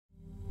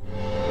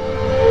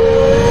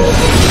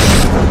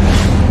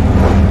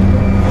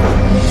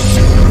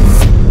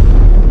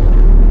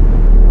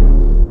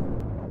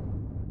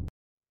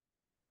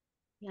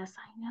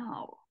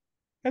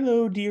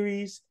Hello,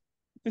 dearies.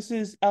 This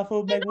is Alpha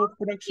Hello, Omega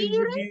Productions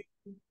dear. review.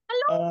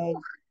 Uh,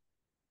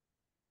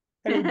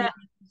 Hello. hello, dearies.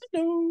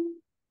 Hello.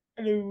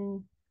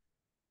 Hello.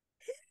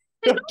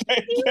 Hello,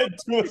 Can't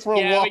do this for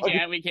Yeah,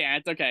 long. we can.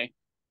 It's okay.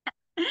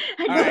 dear.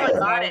 I All know right, I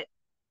got so it.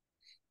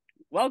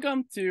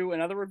 welcome to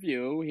another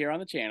review here on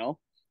the channel.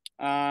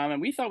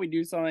 And we thought we'd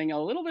do something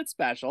a little bit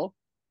special,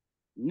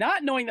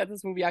 not knowing that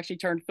this movie actually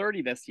turned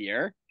 30 this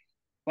year.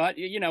 But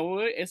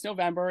it's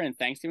November and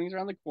Thanksgiving's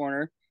around the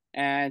corner,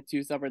 and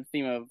to celebrate the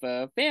theme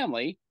of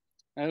family,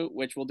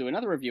 which we'll do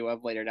another review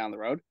of later down the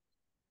road.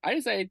 I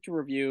decided to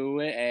review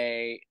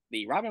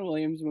the Robin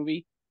Williams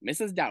movie,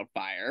 Mrs.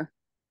 Doubtfire.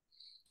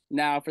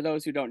 Now, for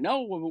those who don't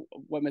know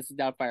what Mrs.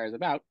 Doubtfire is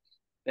about,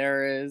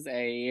 there is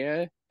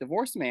a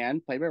divorced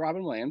man played by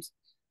Robin Williams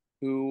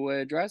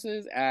who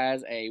dresses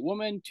as a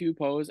woman to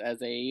pose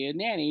as a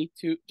nanny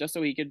to just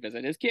so he could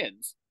visit his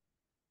kids.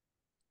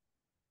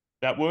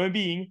 That woman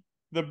being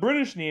the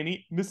British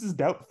nanny, Mrs.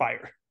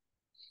 Doubtfire.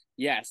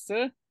 Yes.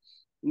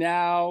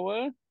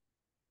 Now,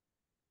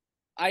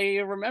 I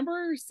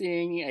remember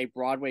seeing a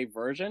Broadway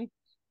version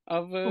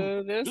of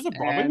Oh, there's this, a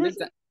Broadway and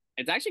version?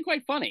 it's actually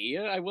quite funny.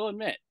 I will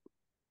admit.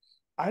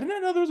 I did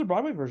not know there was a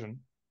Broadway version.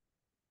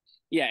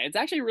 Yeah, it's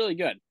actually really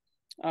good.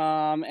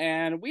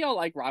 And we all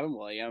like Robin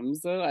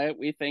Williams.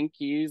 We think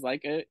he's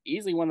like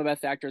easily one of the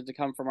best actors to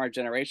come from our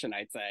generation.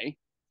 I'd say.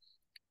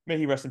 May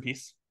he rest in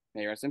peace.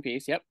 May he rest in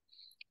peace. Yep.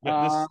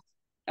 Yeah, this.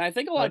 And I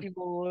think But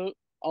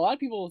a lot of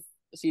people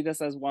see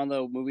this as one of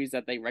the movies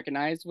that they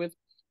recognize with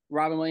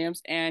Robin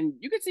Williams, and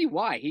you can see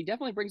why. He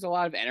definitely brings a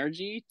lot of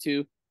energy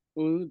to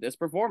this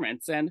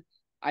performance, and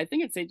I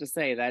think it's safe to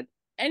say that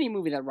any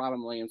movie that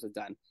Robin Williams has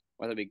done,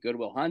 whether it be Good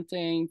Will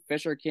Hunting,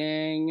 Fisher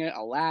King,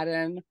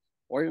 Aladdin,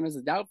 or even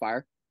Mrs.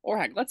 Doubtfire, or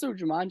heck, let's throw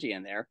Jumanji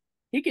in there,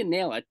 he can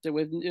nail it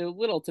with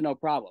little to no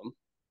problem.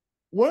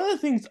 one of the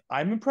things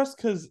I'm impressed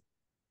because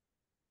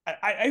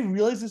I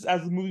realized this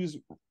as the movie was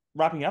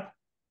wrapping up.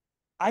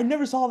 I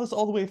never saw this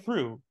all the way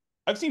through.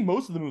 I've seen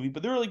most of the movie,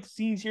 but there are like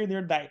scenes here and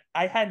there that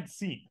I hadn't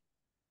seen.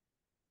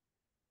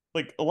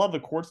 Like a lot of the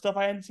court stuff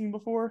I hadn't seen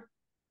before.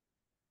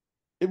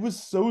 It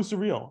was so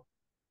surreal.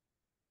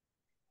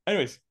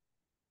 Anyways,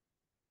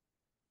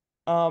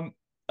 I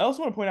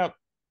also want to point out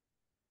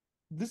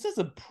this is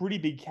a pretty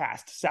big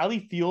cast.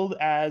 Sally Field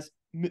as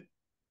the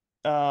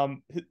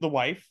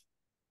wife,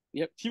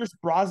 Yep. Pierce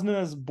Brosnan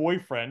as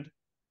boyfriend,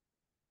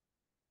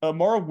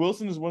 Mara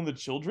Wilson is one of the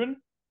children.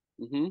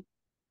 Mm-hmm.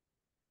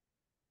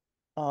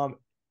 Um,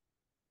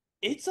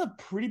 it's a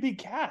pretty big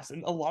cast,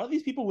 and a lot of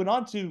these people went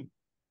on to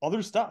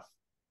other stuff.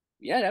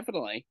 Yeah,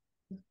 definitely.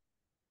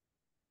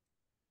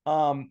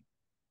 Um,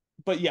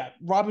 but yeah,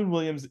 Robin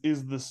Williams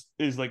is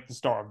like the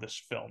star of this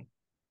film.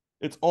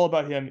 It's all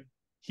about him.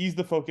 He's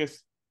the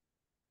focus.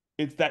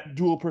 It's that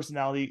dual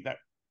personality, that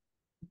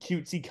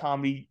cutesy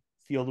comedy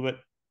feel to it,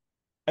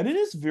 and it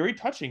is very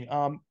touching.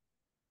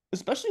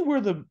 Especially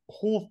where the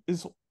whole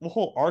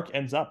arc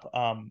ends up.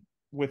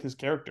 With his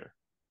character.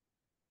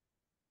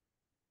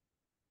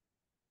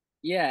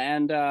 Yeah,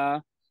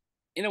 and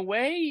in a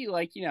way,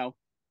 like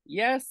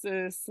yes,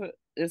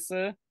 these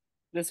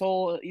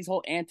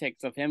whole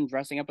antics of him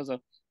dressing up as a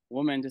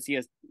woman to see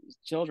his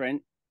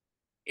children,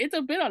 it's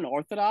a bit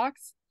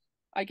unorthodox,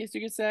 I guess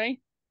you could say,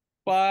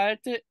 but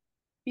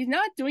he's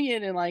not doing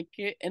it in like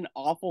an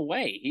awful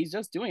way. He's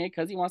just doing it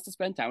because he wants to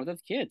spend time with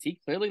his kids. He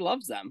clearly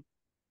loves them.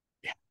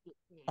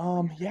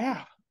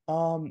 Yeah.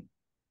 Um,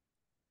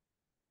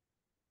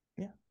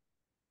 yeah.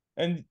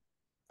 And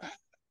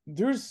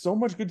there's so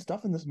much good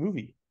stuff in this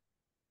movie.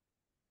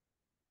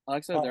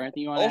 Alexa, is there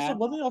anything you want to Also, add?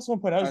 one thing I also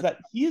want to point out is Or, that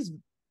he is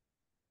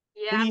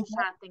Yeah, when I'm he just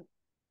trying to think.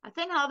 I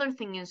think another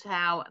thing is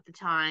how at the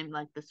time,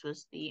 like this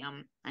was the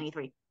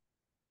 93.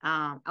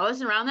 I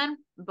wasn't around then,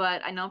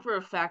 but I know for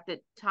a fact that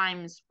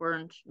times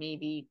weren't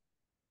maybe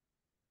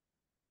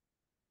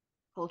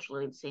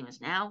culturally the same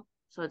as now.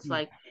 So it's yeah.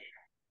 like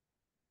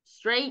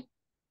straight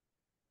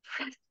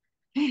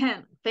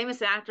and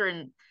famous actor,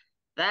 and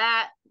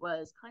that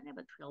was kind of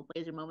a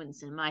trailblazer moment in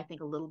cinema. I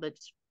think a little bit.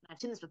 I've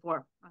seen this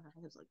before. I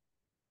was like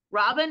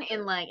Robin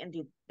in like, and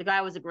dude, the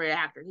guy was a great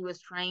actor. He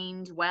was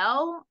trained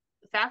well.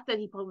 The fact that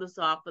he pulled this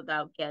off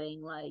without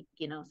getting like,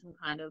 some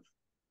kind of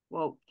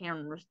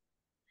camera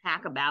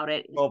hack about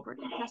it is Well,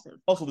 pretty impressive.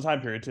 also the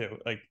time period too.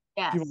 Like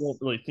people weren't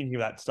Yes. really thinking of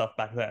that stuff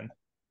back then.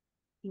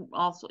 He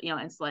also,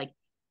 it's like,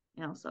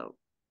 so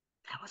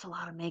that was a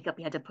lot of makeup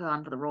he had to put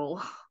on for the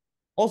role.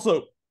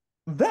 Also,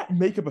 that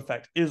makeup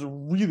effect is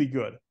really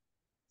good.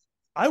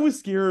 I was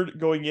scared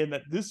going in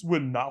that this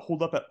would not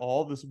hold up at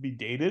all. This would be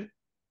dated.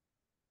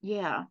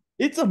 Yeah.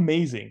 It's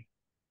amazing.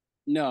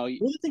 no, One of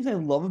the things I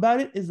love about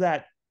it is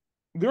that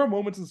there are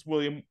moments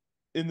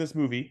in this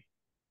movie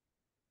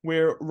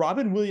where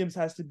Robin Williams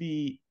has to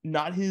be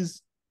not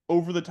his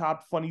over the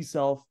top funny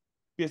self.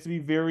 He has to be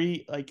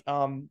very like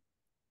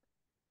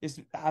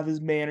have his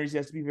manners. He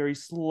has to be very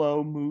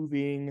slow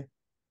moving,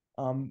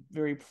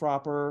 very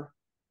proper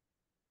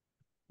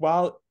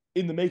while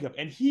in the makeup,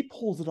 and he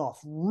pulls it off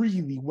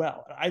really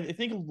well. I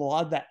think a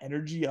lot of that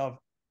energy of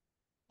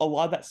a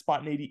lot of that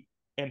spontaneity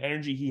and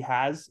energy he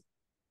has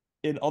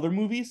in other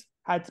movies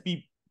had to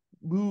be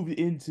moved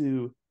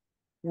into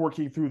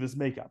working through this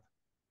makeup.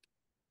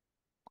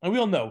 And we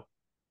all know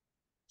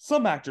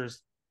some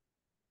actors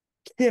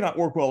cannot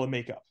work well in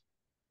makeup.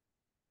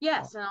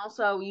 Yes, and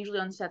also usually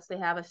on sets they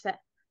have a set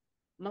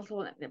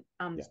multiple Yeah.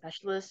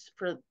 specialists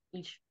for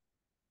each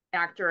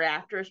actor or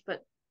actress,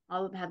 but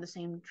all of them have the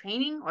same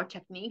training or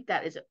technique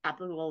that is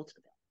applicable to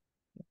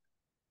them.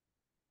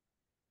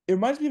 It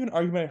reminds me of an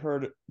argument I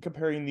heard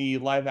comparing the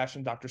live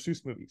action Dr.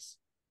 Seuss movies.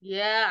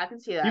 Yeah, I can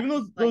see that. Even though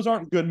Like, those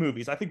aren't good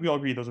movies, I think we all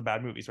agree those are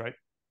bad movies, right?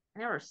 I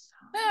never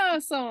saw.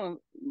 Some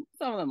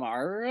of them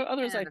are.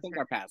 Others Yeah, I that's think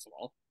fair. are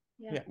passable.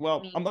 Yeah, Yeah. Well,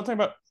 I mean, I'm not talking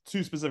about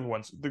two specific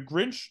ones. The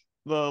Grinch,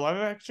 the live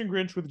action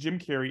Grinch with Jim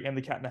Carrey, and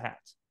the Cat in the Hat.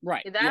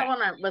 Right. that Yeah.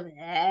 one was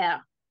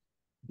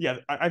Yeah,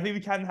 I think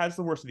the Cat in the Hat is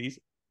the worst of these.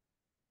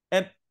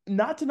 And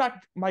not to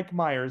knock Mike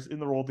Myers in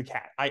the role of the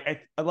cat.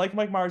 I like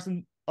Mike Myers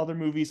in other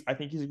movies. I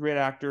think he's a great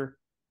actor,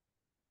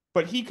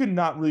 but he could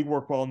not really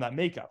work well in that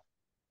makeup,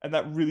 and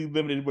that really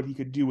limited what he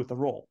could do with the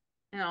role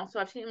and also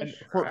I've seen him in and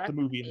hurt the Shrek.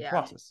 movie in the Yeah,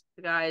 process.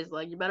 the guy's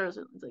like, you better. It's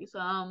like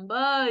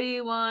somebody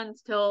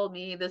once told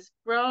me this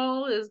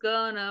girl is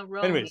gonna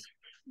roll me. Anyways,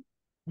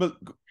 but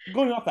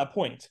going off that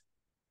point,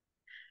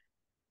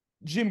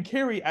 Jim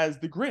Carrey as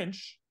the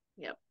Grinch,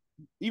 Yep,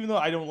 even though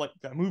I don't like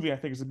that movie, I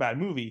think it's a bad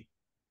movie.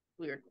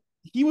 weird.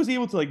 He was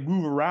able to like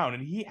move around,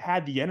 and he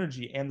had the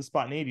energy and the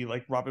spontaneity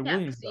like Robin Yeah,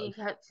 Williams see, does.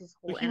 he had his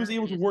So whole he was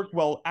able to energy. work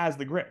well as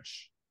the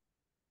Grinch.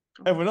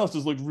 Everyone else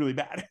just looked really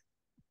bad.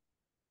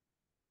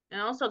 And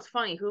also, it's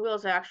funny.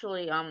 Whoville's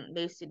actually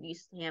based in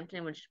East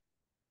Hampton, which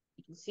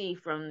you can see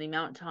from the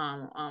Mount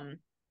Tom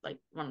like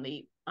one of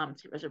the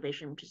state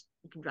reservation, which is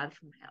you can drive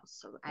from my house.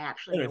 So I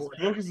actually know Anyways,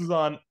 where focus is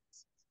on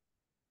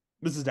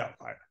Mrs.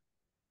 Doubtfire.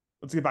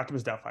 Let's get back to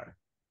Mrs. Doubtfire.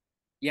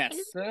 Yes.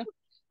 Yeah.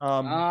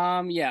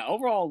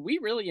 Overall, we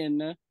really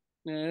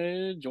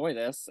enjoy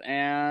this,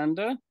 and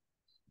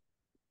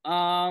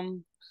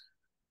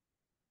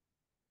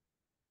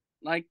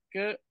like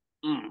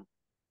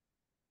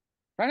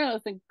trying to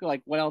think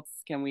like what else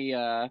can we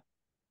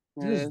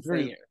say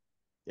here?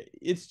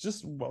 It's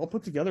just well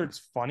put together. It's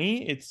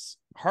funny. It's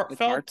It's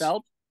heartfelt.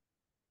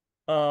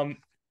 heartfelt.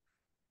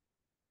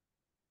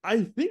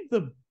 I think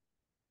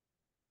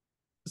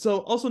so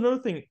also another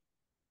thing,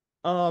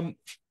 I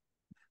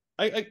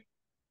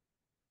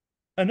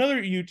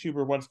another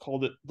YouTuber once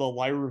called it the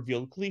lie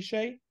revealed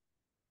cliche,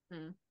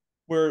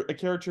 where a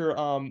character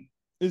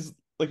is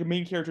like a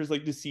main character is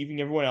like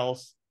deceiving everyone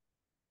else,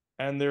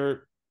 and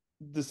their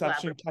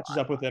deception catches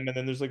up with them, and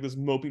then there's like this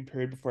moping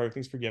period before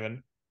everything's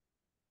forgiven.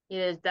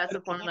 that's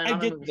the formula in I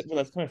other get movies. where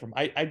that's coming from.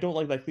 I don't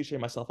like that cliche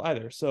myself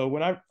either. So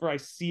whenever I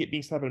see it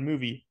being set up in a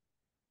movie,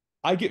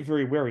 I get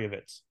very wary of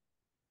it.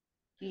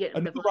 You get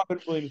Another Robin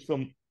Williams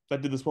film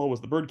that did this well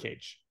was The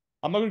Birdcage.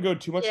 I'm not going to go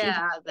too much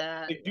into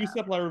it. They do set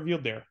up lie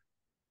revealed there.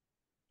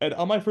 And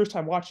on my first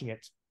time watching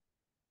it,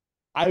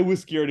 I was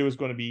scared it was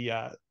going to be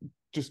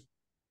just,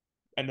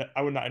 and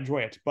I would not enjoy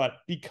it. But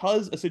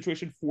because a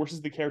situation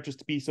forces the characters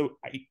to be so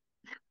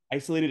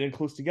isolated and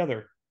close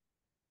together,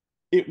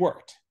 it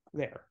worked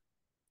there.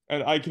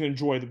 And I can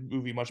enjoy the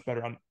movie much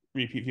better on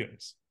repeat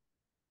viewings.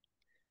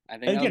 I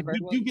think and again,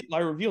 we do get lie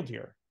revealed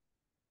here.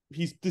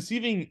 He's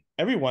deceiving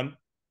everyone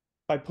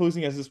by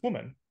posing as this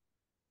woman.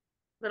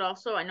 But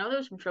also, I know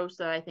there's some tropes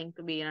that I think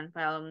could be in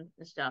Unfiled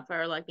and stuff,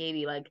 or like maybe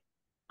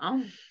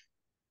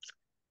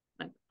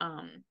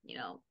you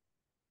know,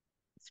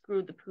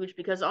 screwed the pooch.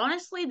 Because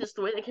honestly, just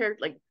the way the character,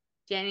 like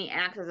Danny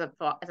acts as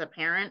a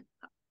parent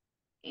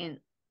and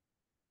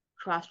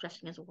cross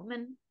dressing as a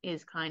woman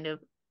is kind of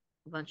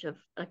a bunch of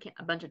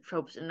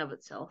tropes in and of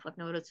itself. I've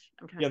noticed.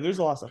 Yeah, there's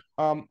a lot of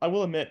stuff. I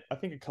will admit, I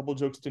think a couple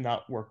jokes did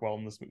not work well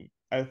in this movie.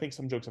 I think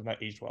some jokes have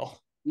not aged well.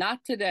 Not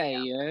today.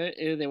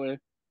 Yeah. They would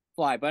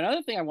fly. But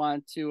another thing I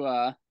wanted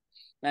to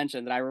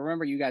mention that I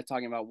remember you guys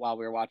talking about while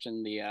we were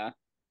watching the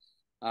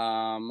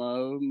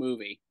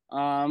movie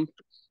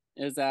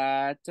is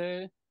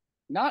that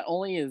not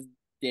only is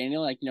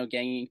Daniel like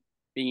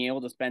being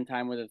able to spend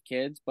time with his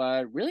kids,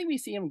 but really we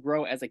see him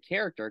grow as a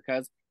character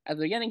because at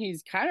the beginning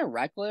he's kind of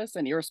reckless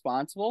and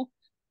irresponsible,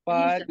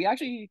 but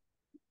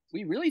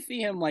we really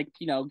see him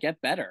get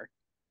better.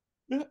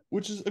 Yeah,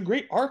 which is a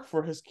great arc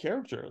for his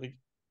character. Like,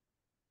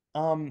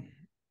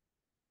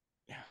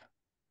 yeah.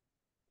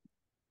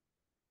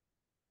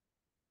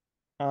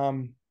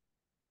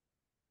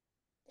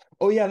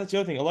 Oh yeah, that's the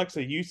other thing.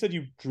 Alexa, you said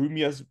you drew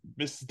me as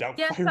Mrs. Doubtfire.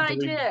 Yes, I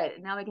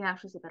did. Now we can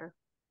actually see better.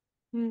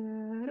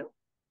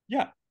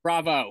 Yeah.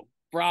 Bravo.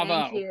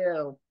 Thank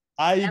you.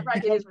 I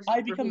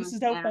become Mrs.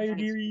 Doubtfire,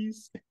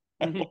 dearies.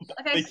 Like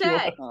I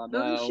said,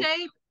 moon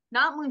shape,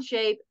 not moon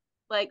shape,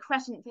 like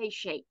crescent face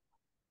shape.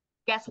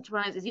 Guess which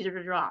one is easier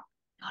to draw?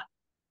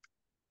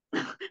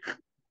 Can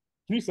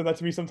you send that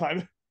to me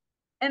sometime?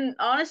 And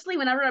honestly,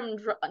 whenever I'm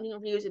drawing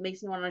reviews, it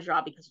makes me want to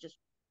draw because just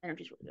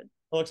energy's really good.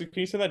 Alexa, can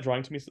you send that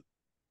drawing to me?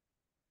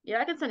 Yeah,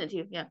 I can send it to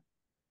you. Yeah.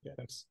 Yeah,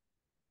 thanks.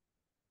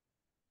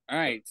 All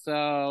right,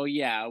 so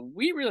yeah,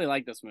 we really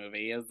like this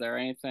movie. Is there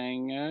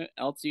anything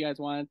else you guys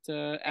wanted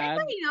to add?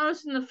 Anybody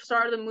noticed in the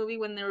start of the movie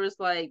when there was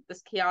like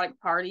this chaotic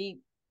party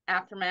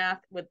aftermath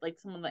with like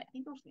some of the, I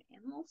think there was some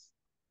animals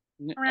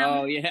Oh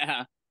around.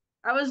 yeah,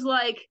 I was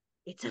like,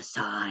 it's a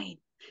sign.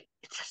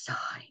 It's a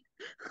sign.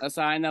 a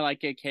sign that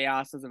like a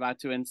chaos is about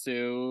to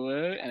ensue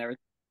and everything.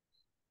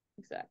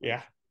 Exactly.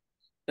 Yeah.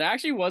 There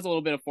actually was a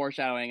little bit of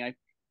foreshadowing. I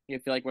feel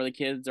like where the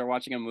kids are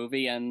watching a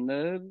movie and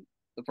the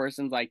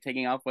person's like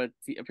taking off what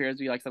appears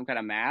to be like some kind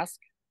of mask,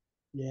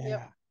 Yeah.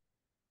 Yep.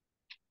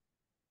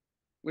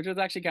 which was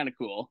actually kind of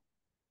cool.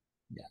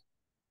 Yeah.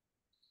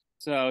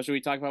 So should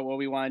we talk about what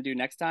we want to do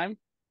next time?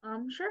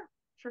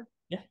 Sure.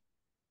 Yeah.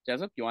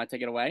 Jessup, you want to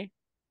take it away?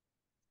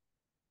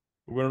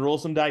 We're gonna roll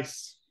some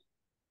dice.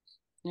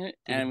 Yeah. So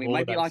And we roll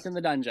might the be locked dice. in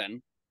the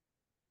dungeon.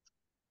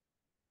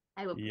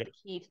 I will put Yep. the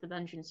key to the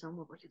dungeon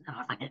somewhere where you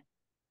cannot find it.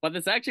 But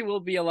this actually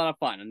will be a lot of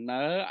fun, and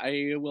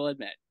I will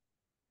admit.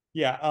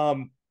 Yeah.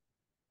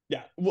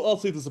 Yeah. Well, I'll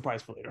save the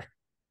surprise for later.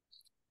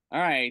 All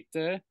right.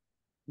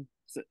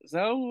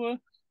 So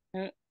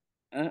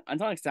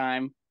until next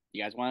time,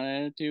 you guys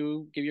wanted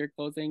to give your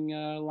closing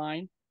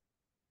line?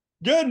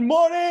 Good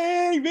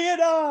morning,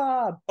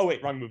 Vietnam. Oh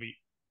wait, wrong movie.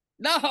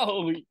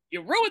 No,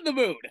 you ruined the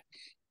mood.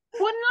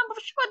 What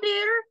number,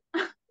 dear?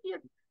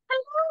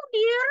 Hello,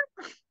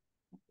 dear.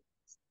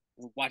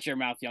 Watch your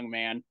mouth, young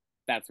man.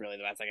 That's really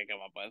the best I could come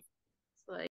up with.